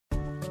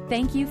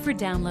Thank you for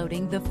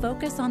downloading the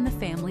Focus on the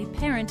Family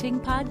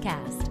Parenting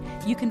Podcast.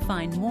 You can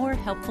find more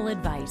helpful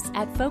advice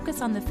at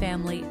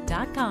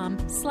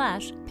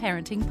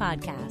focusonthefamily.com/parenting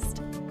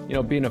podcast. You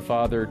know, being a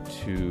father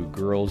to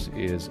girls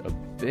is a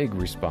big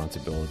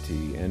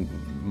responsibility, and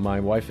my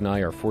wife and I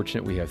are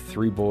fortunate. We have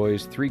 3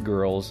 boys, 3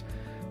 girls.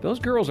 Those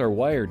girls are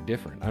wired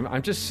different.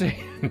 I'm just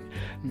saying,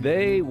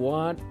 they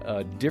want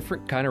a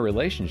different kind of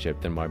relationship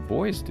than my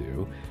boys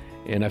do,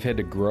 and I've had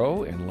to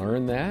grow and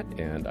learn that,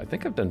 and I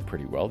think I've done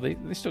pretty well. They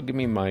still give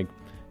me my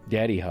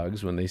daddy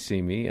hugs when they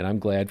see me, and I'm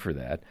glad for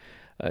that.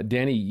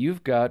 Danny,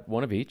 you've got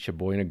one of each, a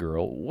boy and a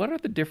girl. What are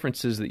the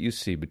differences that you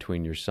see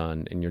between your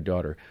son and your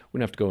daughter? We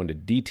don't have to go into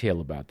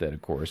detail about that,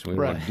 of course. We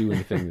don't want to do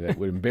anything that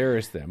would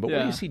embarrass them. But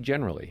what do you see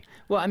generally?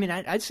 Well, I mean,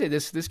 I'd say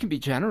this can be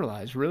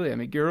generalized, really. I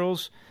mean,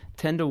 girls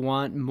tend to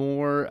want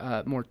more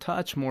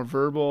touch, more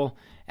verbal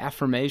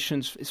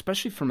affirmations,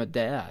 especially from a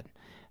dad,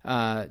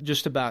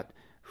 just about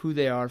who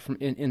they are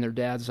in their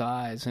dad's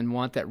eyes, and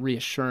want that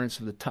reassurance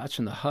of the touch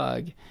and the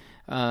hug.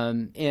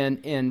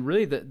 And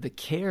really the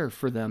care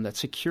for them, that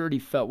security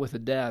felt with a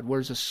dad,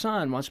 whereas a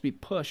son wants to be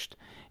pushed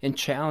and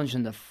challenged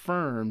and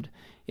affirmed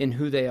in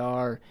who they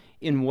are,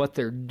 in what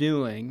they're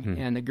doing,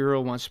 and the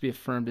girl wants to be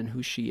affirmed in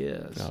who she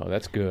is. Oh,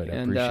 that's good. I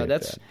appreciate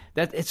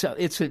that.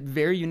 It's a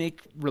very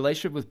unique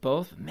relationship with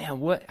both.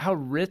 Man, how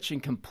rich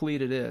and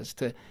complete it is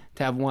to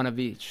have one of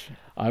each.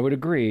 I would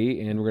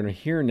agree, and we're going to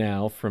hear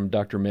now from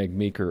Dr. Meg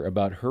Meeker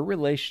about her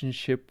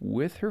relationship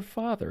with her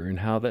father and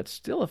how that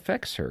still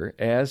affects her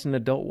as an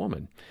adult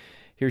woman.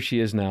 Here she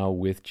is now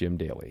with Jim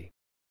Daly.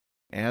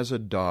 As a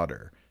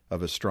daughter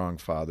of a strong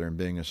father and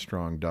being a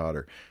strong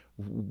daughter,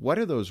 what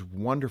are those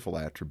wonderful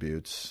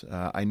attributes?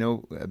 I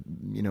know,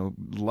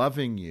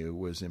 loving you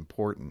was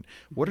important.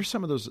 What are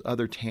some of those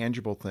other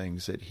tangible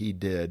things that he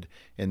did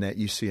and that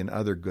you see in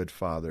other good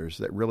fathers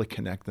that really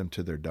connect them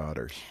to their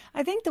daughters?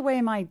 I think the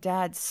way my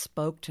dad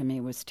spoke to me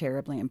was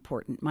terribly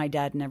important. My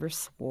dad never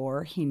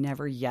swore. He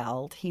never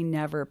yelled. He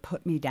never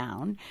put me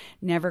down,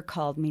 never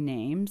called me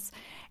names.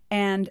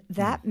 And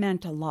that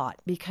meant a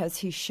lot because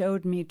he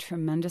showed me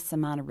tremendous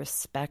amount of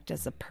respect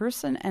as a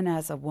person and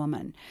as a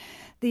woman.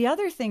 The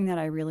other thing that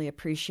I really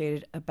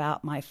appreciated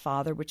about my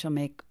father, which will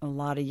make a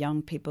lot of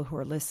young people who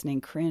are listening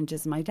cringe,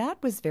 is my dad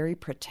was very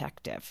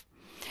protective.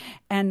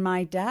 And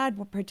my dad,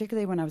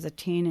 particularly when I was a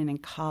teen and in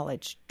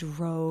college,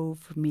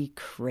 drove me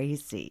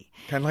crazy.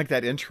 Kind of like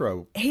that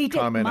intro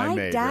comment I made,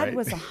 My dad right?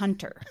 was a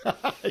hunter.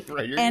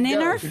 Right, and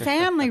in our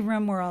family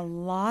room were a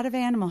lot of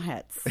animal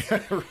heads.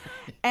 Right.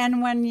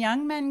 And when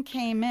young men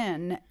came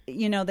in,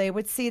 they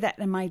would see that.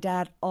 And my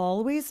dad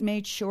always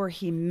made sure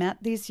he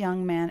met these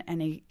young men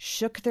and he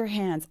shook their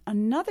hands.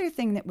 Another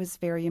thing that was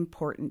very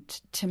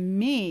important to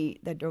me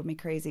that drove me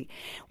crazy,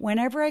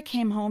 whenever I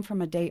came home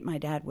from a date, my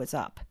dad was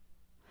up.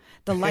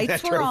 The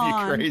lights were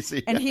on,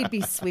 and he'd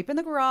be sweeping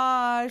the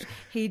garage,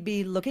 he'd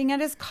be looking at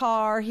his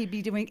car, he'd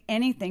be doing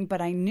anything, but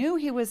I knew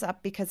he was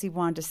up because he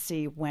wanted to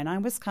see when I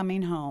was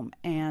coming home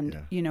and,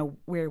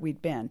 where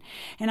we'd been.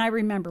 And I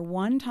remember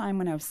one time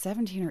when I was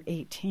 17 or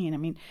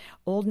 18,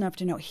 old enough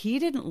to know, he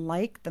didn't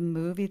like the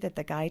movie that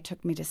the guy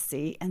took me to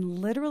see, and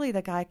literally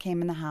the guy came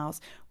in the house,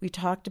 we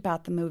talked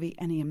about the movie,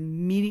 and he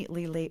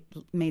immediately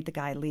made the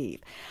guy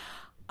leave.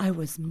 I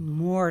was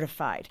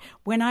mortified.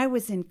 When I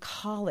was in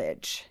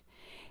college,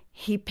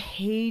 he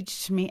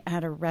paged me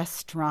at a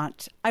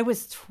restaurant. I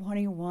was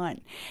 21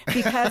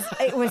 because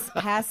it was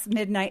past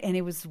midnight and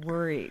he was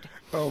worried.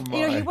 Oh,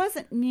 my. He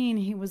wasn't mean.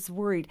 He was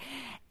worried.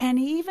 And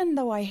even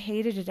though I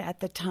hated it at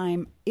the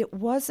time, it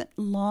wasn't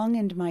long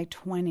into my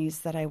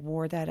 20s that I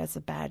wore that as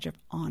a badge of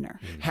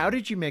honor. How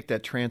did you make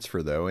that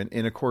transfer, though?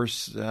 And of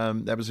course,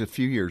 that was a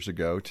few years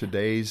ago.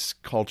 Today's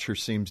culture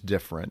seems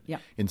different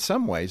in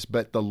some ways,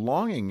 but the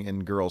longing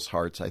in girls'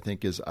 hearts, I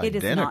think, is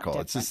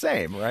identical. It's the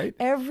same, right?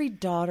 Every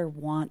daughter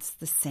wants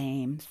the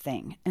same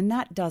thing, and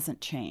that doesn't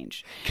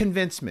change.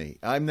 Convince me.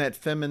 I'm that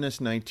feminist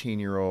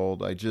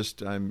 19-year-old.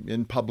 I'm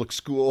in public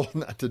school,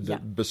 not to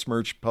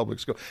besmirch public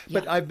school,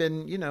 but I've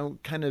been,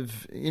 kind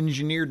of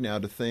engineered now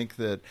to think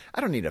that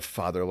I don't need a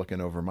father looking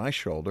over my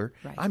shoulder.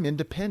 Right. I'm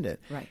independent.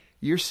 Right.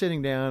 You're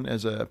sitting down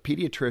as a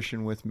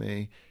pediatrician with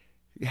me.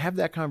 Have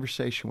that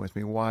conversation with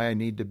me, why I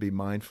need to be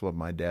mindful of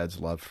my dad's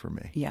love for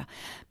me. Yeah,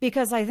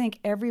 because I think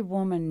every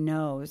woman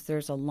knows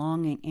there's a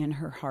longing in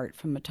her heart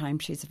from the time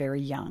she's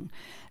very young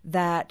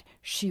that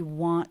she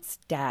wants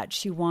dad.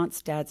 She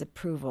wants dad's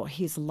approval.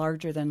 He's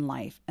larger than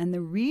life. And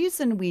the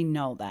reason we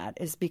know that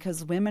is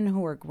because women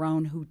who are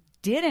grown who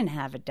didn't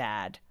have a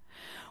dad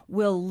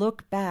will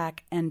look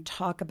back and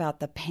talk about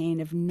the pain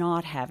of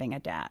not having a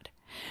dad.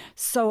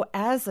 So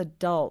as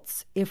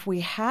adults, if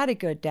we had a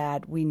good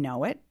dad, we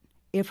know it.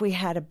 if we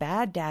had a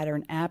bad dad or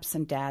an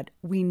absent dad,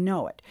 we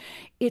know it.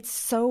 It's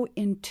so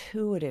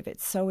intuitive.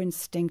 It's so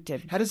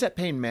instinctive. How does that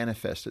pain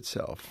manifest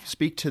itself?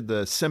 Speak to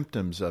the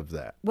symptoms of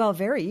that. Well,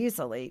 very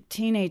easily.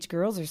 Teenage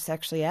girls are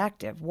sexually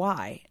active.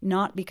 Why?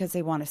 Not because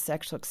they want a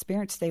sexual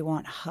experience. They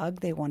want hug,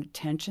 they want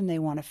attention, they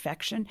want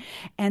affection.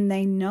 And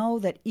they know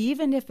that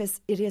even if it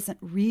isn't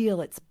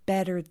real, it's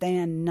better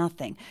than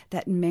nothing,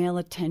 that male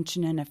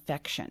attention and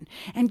affection.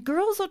 And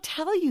girls will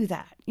tell you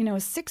that. You know,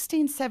 a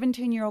 16,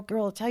 17-year-old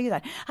girl will tell you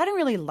that. I don't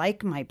really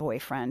like my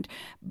boyfriend,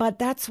 but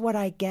that's what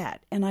I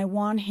get. And I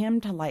want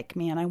him to like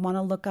me, and I want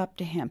to look up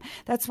to him.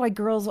 That's why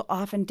girls will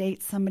often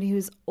date somebody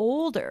who's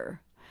older,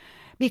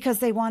 because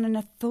they want an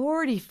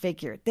authority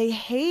figure. They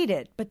hate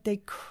it, but they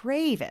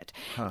crave it.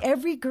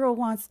 Every girl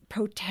wants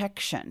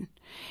protection.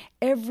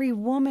 Every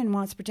woman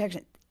wants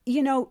protection.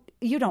 You know,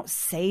 you don't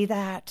say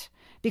that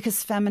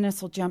because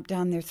feminists will jump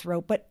down their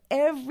throat, but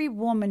every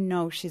woman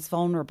knows she's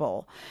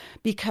vulnerable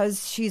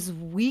because she's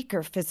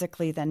weaker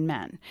physically than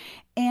men.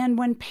 And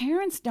when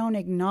parents don't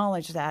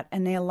acknowledge that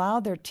and they allow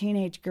their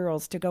teenage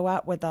girls to go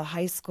out with a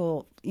high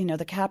school, you know,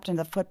 the captain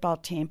of the football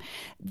team,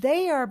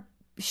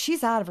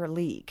 she's out of her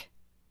league.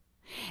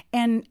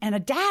 And a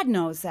dad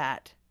knows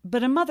that,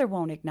 but a mother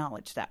won't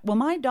acknowledge that. Well,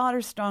 my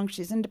daughter's strong.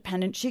 She's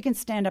independent. She can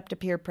stand up to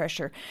peer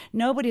pressure.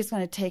 Nobody's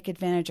going to take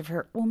advantage of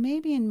her. Well,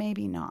 maybe and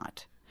maybe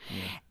not.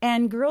 Yeah.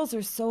 And girls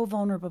are so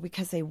vulnerable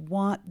because they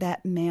want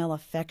that male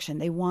affection.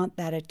 They want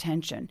that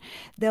attention.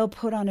 They'll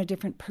put on a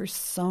different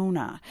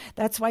persona.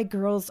 That's why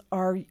girls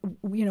are,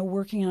 you know,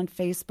 working on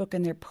Facebook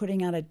and they're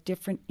putting out a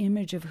different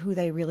image of who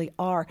they really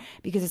are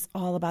because it's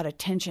all about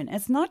attention.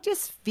 It's not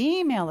just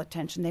female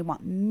attention. They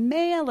want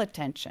male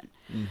attention.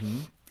 Mm-hmm.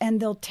 And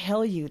they'll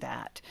tell you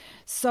that.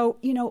 So,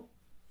 you know,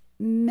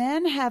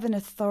 men have an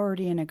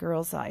authority in a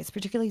girl's eyes,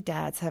 particularly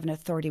dads have an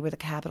authority with a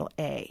capital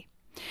A.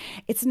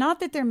 It's not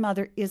that their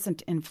mother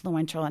isn't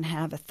influential and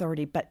have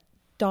authority, but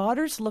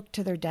daughters look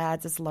to their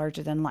dads as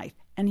larger than life.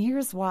 And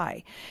here's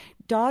why.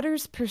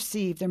 Daughters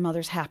perceive their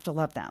mothers have to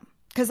love them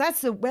because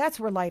that's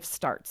where life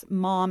starts.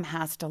 Mom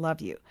has to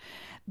love you.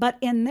 But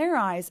in their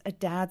eyes, a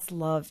dad's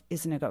love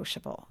is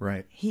negotiable.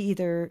 Right. He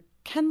either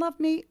can love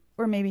me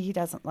or maybe he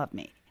doesn't love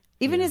me,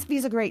 even if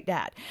he's a great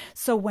dad.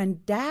 So when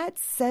dad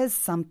says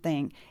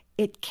something,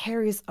 it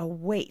carries a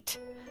weight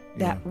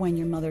that when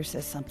your mother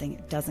says something,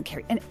 it doesn't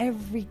carry. And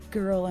every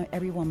girl and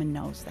every woman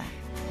knows that.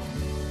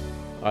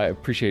 I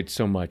appreciate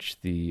so much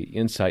the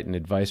insight and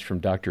advice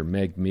from Dr.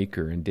 Meg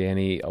Meeker. And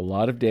Danny, a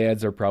lot of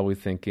dads are probably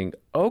thinking,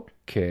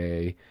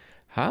 okay,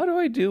 how do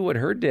I do what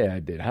her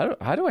dad did?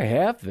 How do I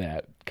have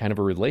that kind of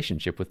a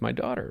relationship with my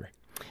daughter?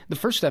 The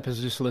first step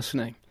is just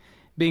listening,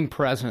 being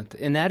present.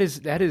 And that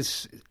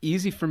is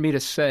easy for me to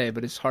say,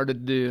 but it's hard to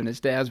do. And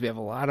as dads, we have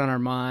a lot on our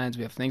minds.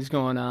 We have things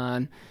going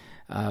on.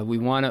 We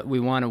want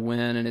to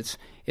win, and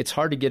it's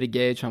hard to get a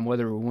gauge on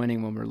whether we're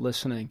winning when we're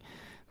listening.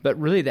 But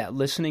really, that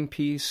listening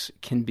piece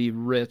can be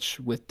rich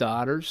with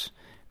daughters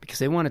because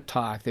they want to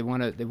talk, they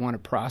want to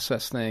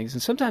process things,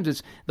 and sometimes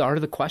it's the art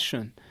of the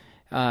question.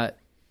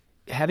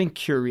 Having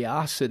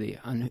curiosity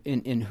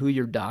in who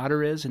your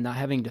daughter is and not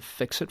having to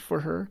fix it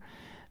for her,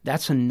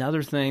 that's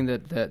another thing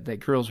that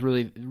girls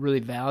really really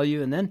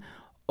value. And then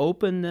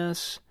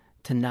openness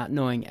to not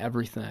knowing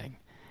everything.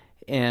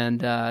 And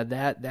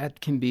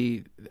that can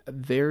be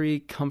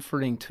very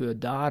comforting to a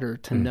daughter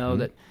to know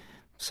that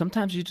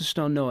sometimes you just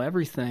don't know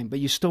everything, but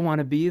you still want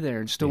to be there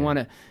and still want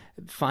to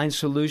find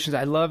solutions.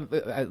 I love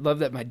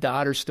that my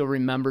daughter still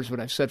remembers what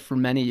I've said for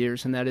many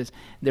years, and that is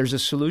there's a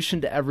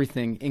solution to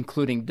everything,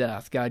 including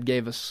death. God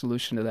gave us a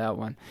solution to that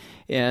one.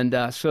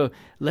 And so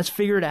let's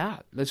figure it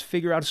out. Let's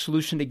figure out a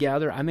solution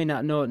together. I may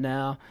not know it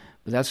now,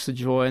 but that's the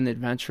joy and the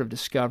adventure of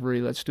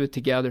discovery. Let's do it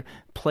together.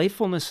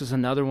 Playfulness is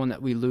another one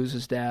that we lose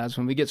as dads.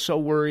 When we get so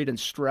worried and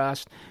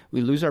stressed,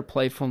 we lose our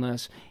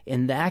playfulness,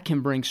 and that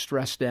can bring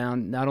stress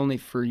down, not only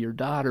for your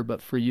daughter,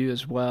 but for you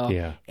as well,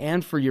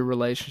 and for your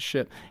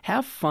relationship.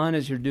 Have fun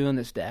as you're doing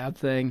this dad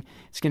thing.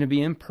 It's going to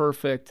be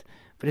imperfect,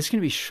 but it's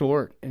going to be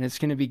short, and it's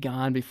going to be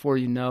gone before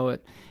you know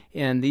it.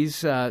 And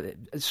these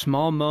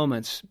small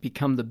moments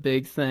become the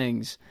big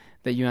things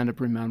that you end up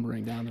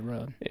remembering down the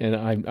road. And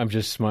I'm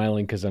just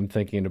smiling because I'm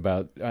thinking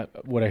about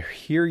what I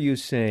hear you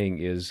saying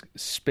is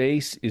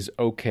space is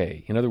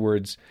okay. In other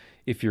words,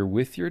 if you're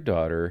with your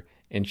daughter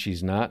and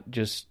she's not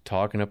just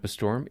talking up a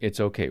storm, it's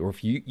okay. Or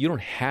if you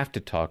don't have to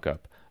talk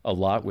up a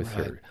lot with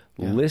her.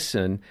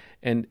 Listen,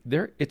 and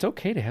it's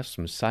okay to have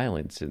some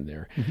silence in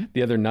there. Mm-hmm.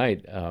 The other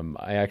night,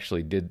 I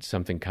actually did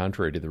something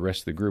contrary to the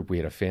rest of the group. We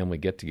had a family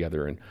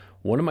get-together, and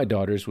one of my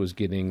daughters was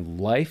getting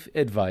life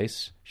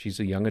advice. She's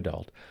a young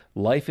adult.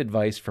 Life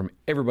advice from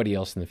everybody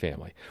else in the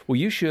family. Well,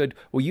 you should.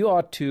 Well, you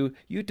ought to.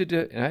 You did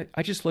it. And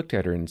I just looked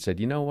at her and said,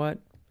 you know what?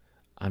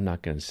 I'm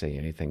not going to say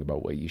anything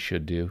about what you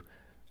should do.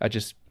 I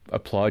just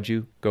applaud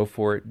you. Go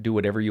for it. Do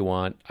whatever you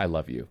want. I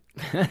love you.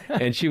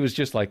 And she was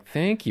just like,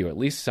 thank you. At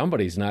least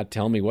somebody's not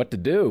telling me what to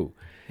do.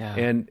 Yeah.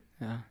 And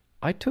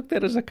I took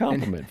that as a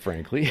compliment,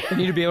 frankly. You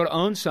need to be able to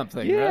own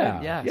something, Yeah,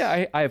 right? Yes.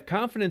 yeah. I have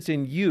confidence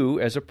in you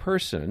as a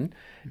person,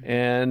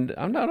 and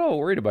I'm not all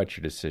worried about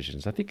your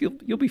decisions. I think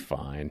you'll be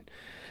fine.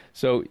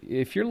 So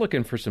if you're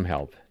looking for some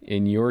help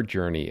in your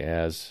journey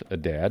as a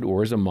dad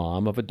or as a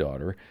mom of a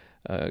daughter,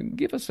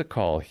 give us a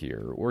call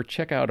here or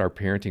check out our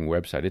parenting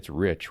website. It's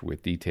rich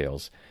with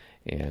details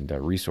and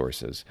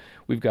resources.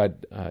 We've got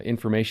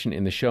information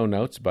in the show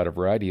notes about a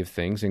variety of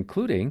things,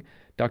 including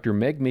Dr.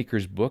 Meg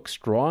Meeker's book,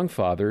 Strong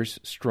Fathers,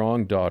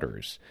 Strong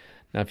Daughters.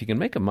 Now, if you can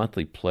make a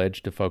monthly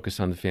pledge to focus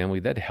on the family,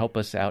 that'd help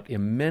us out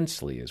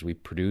immensely as we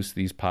produce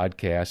these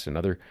podcasts and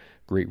other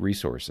great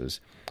resources.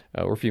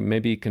 Or if you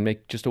maybe can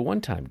make just a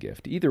one-time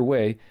gift. Either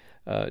way,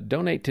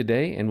 donate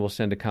today, and we'll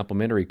send a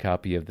complimentary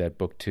copy of that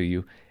book to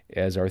you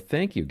as our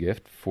thank you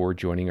gift for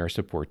joining our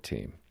support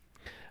team.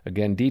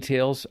 Again,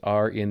 details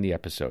are in the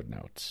episode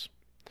notes.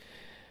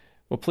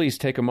 Well, please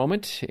take a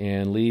moment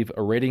and leave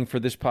a rating for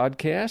this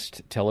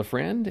podcast. Tell a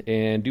friend,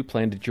 and do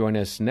plan to join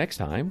us next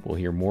time. We'll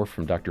hear more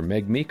from Dr.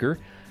 Meg Meeker.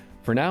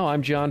 For now,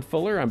 I'm John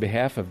Fuller. On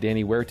behalf of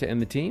Danny Huerta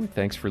and the team,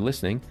 thanks for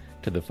listening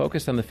to the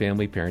Focus on the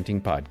Family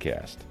Parenting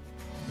Podcast.